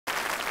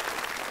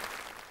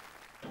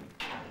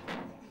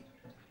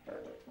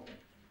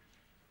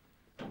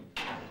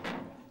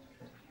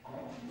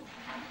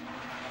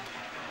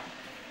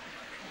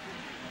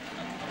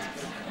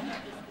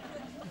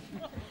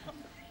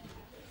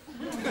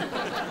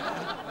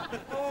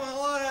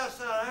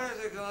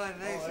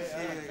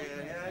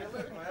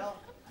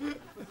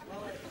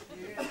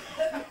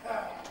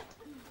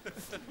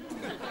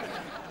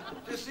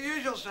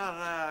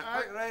sir.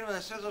 Quick round with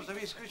the scissors, a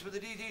wee scooch with the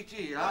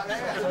DDT.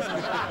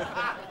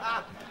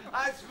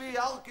 That's me,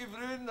 Alky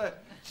Broon, the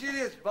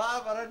serious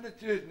barber in the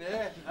tune,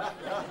 eh? Now,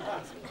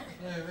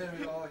 where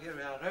we go? Here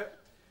we are now.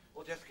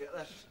 We'll just get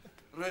this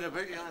round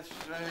about you, this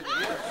round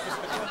here.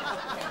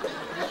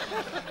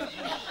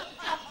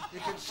 You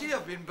can see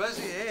I've been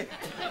busy, eh?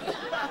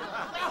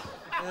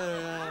 There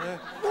we are now.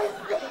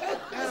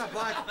 There's a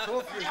bad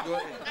cough you've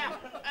got.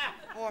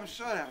 Oh, I'm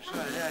sorry,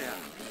 there you are.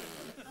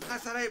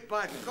 That's a right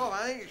bad cough.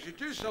 I think you should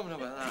do something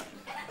about that.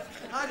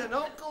 I had an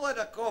uncle had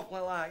a cough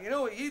like that. You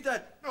know what he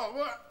did? Oh,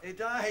 what? He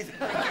died. He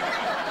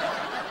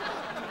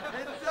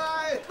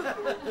died.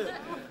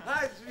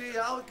 That's me,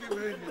 Alky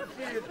Broon, the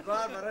serious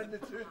barber in the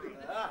tune.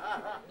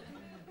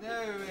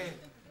 Now,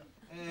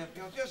 if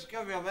you'll just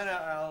give me a minute,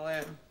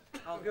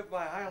 I'll give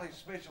my highly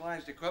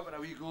specialised equipment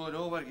a wee going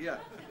over here.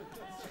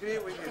 It's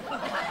great with you.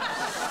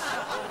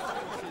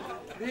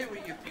 Great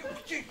with you people.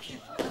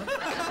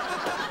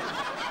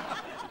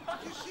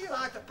 You see that?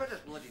 I put his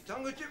bloody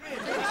tongue out at me.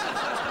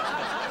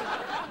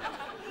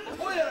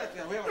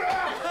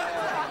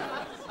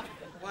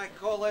 Why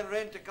call in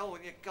renticle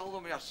when you kill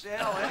them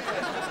yourself, eh?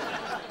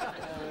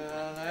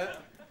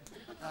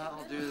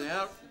 That'll do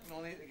there.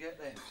 We'll need to get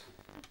the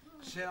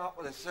set up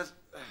with the scissors.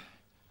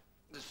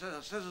 The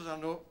scissors are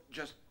no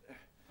just.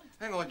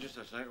 Hang on just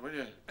a sec, will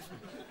you?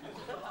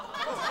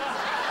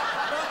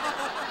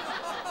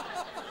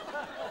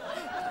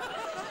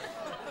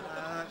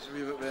 That's a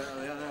wee bit better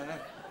there.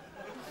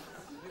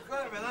 You've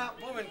got to be that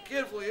blooming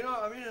careful, you know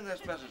what I mean, in this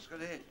business,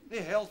 because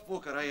they health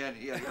folk are in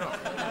here, you know.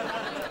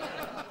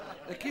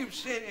 They keep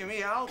saying to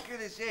me, Alky,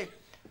 they say,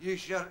 you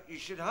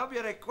should have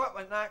your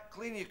equipment that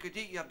clean you could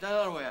eat your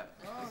dinner with.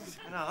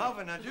 And I have,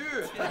 and I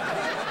do.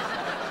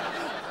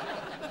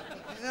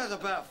 There's a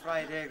bit of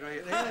fried egg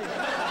right there.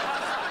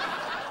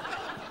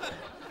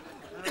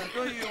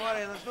 Don't you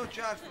worry, there's no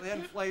charge for the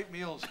in-flight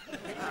meals.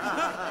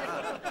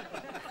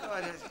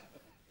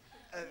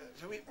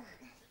 So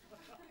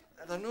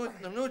they're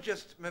no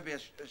just maybe oh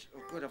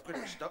good, I've got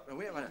it stuck now.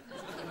 Wait a minute.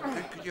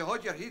 Could you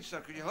hold your heat,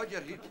 sir? Could you hold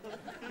your heat?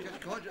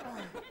 Just hold your...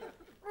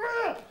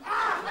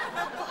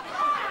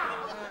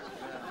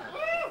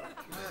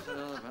 There's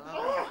another bit.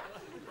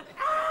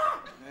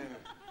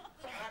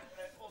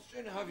 We'll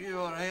soon have you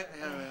all right.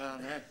 There we are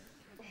now.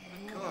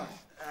 God.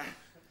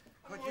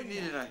 God, you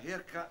needed a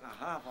haircut and a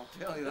half, I'll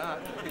tell you that.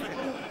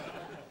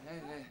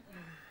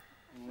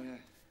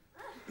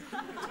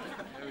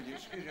 Would you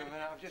excuse me a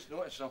minute? I've just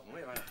noticed something.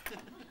 Wait a minute.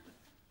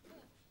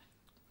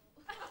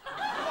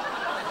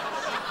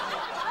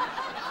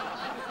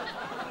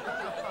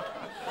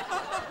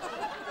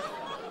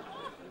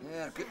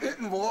 Yeah, get out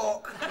and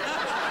walk.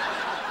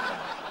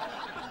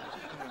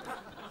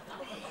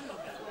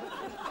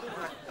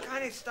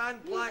 Can he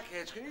stand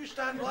blackheads? Can you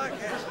stand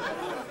blackheads?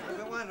 You've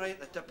got one right at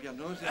the tip of your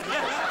nose.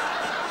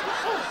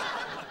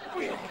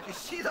 You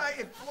see that?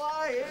 You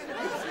fly, eh?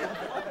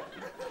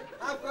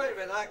 I've got to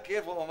be that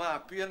careful with my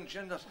appearance,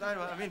 you understand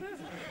what I mean?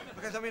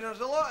 Because, I mean, there's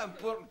a lot of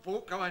important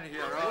folk coming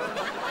here, right?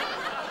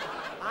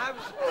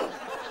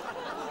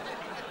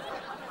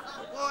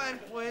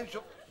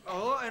 A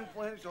lot of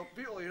influential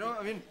people, you know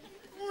what I mean?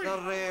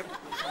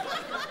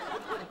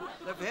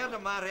 They've heard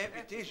of my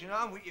reputation.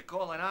 I'm what you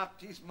call an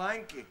artiste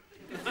manky.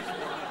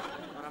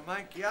 Or a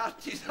manky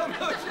artist, I'm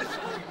not just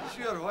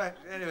sure what.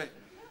 Anyway,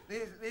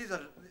 these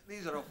are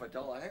off a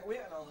dull. I think. Wait,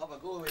 and I'll have a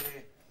go with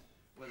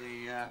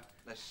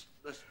this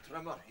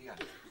trimmer here.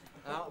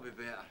 That'll be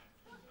better.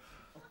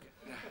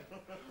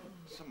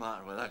 What's the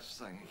matter with this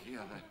thing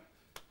here?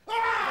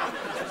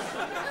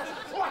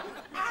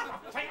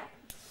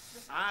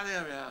 Ah,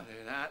 there we are.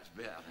 That's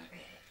better.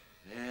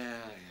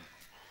 Yeah.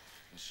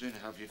 I'll soon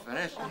have you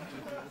finished. Oh,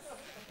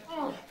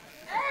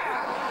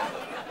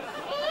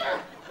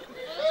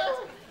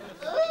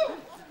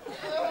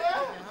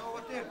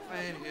 what are you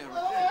playing here?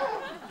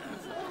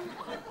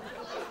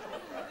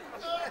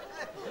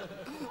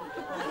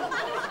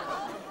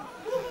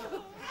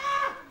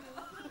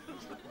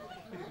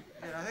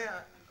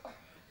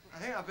 I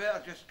think I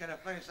better just kind of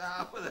finish that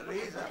up with a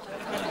razor.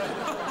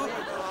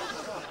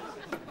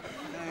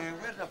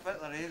 Where'd I put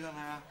the razor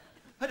now?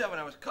 I did it when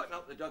I was cutting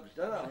up the dog's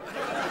dinner.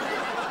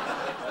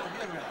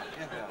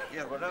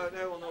 Here we are.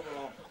 Now we'll not be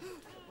long.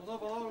 We'll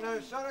not be long now.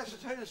 Sir, this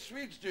is how the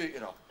Swedes do it,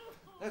 you know.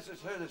 This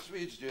is how the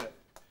Swedes do it.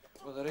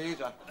 With a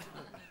razor.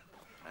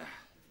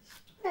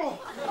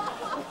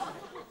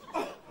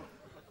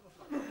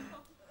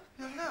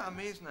 Isn't that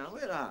amazing now?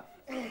 Look at that.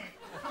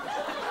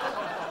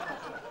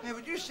 Hey,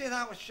 would you say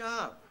that was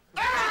sharp?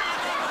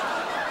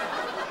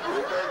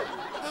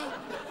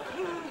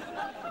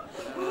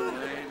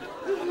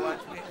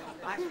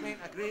 That's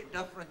making a great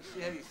difference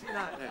here. You see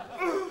that now?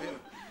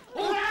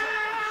 Oh,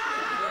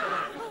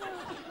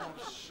 I'm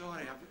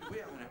sorry.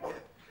 Wait a minute.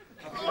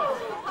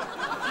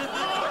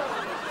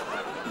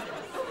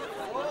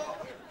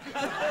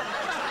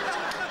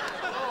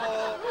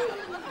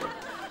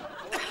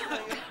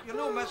 You're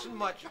not missing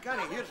much. You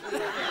can't hear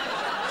something.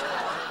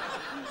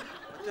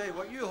 I'll tell you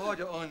what, you hold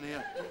it on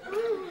there.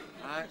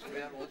 That's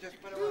better. We'll just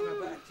put it on a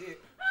bit of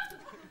tape.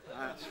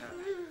 That's it.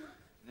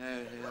 Now,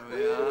 there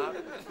we are.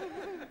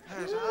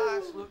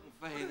 That's looking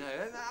fine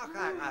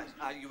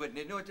now. You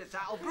wouldn't notice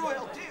that. I'll brew it,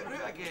 I'll take it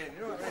root again,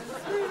 you know. There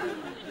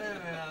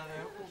we are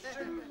now.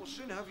 We'll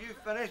soon have you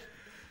finished.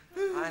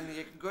 And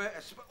you can go out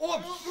and... Oh,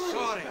 I'm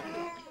sorry.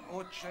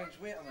 Oh, chance,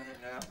 wait a minute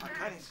now. I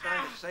can't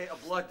stand the sight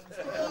of blood.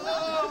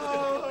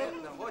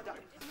 Hold that.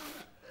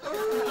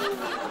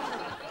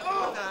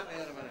 Hold that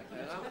there a minute.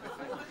 That'll be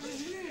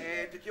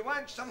fine. Did you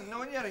want something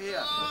on your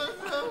hair?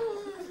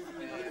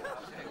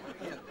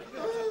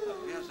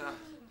 Here's a...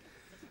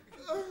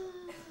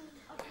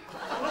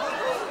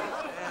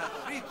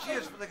 Three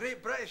cheers for the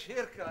great British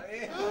haircut,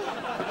 eh?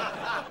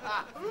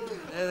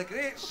 The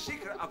great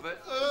secret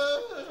about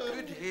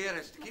good hair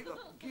is to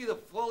give the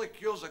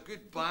follicles a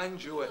good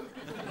banjoing.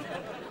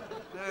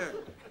 Now,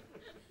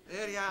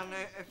 there you are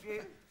now.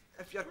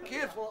 If you're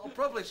careful, it'll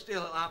probably stay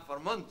like that for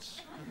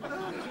months.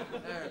 Now,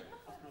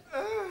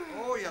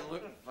 oh, you're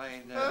looking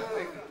fine now. I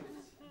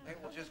think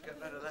we'll just get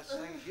rid of this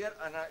thing here,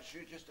 and that's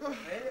you just about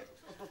there.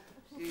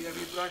 Here, have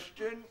you brushed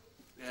in?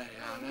 There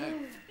you are now.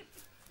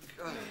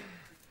 Good.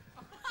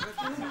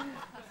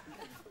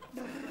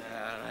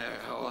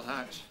 Oh,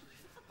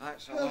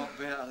 that's a lot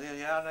better. There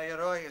you are now.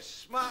 You're all as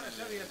smart as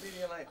ever you've been in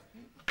your life.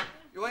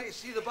 You want to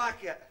see the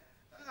back yet?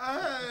 There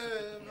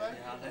you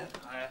are there.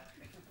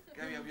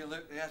 Give you a wee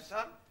look there,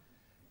 son.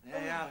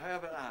 There you are. How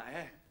about that,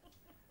 eh?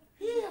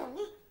 Here,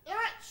 look.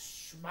 That's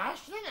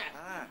smashing, isn't it?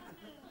 Ah.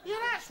 Yeah,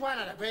 that's one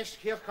of the best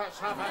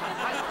haircuts I've ever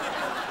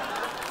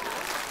had.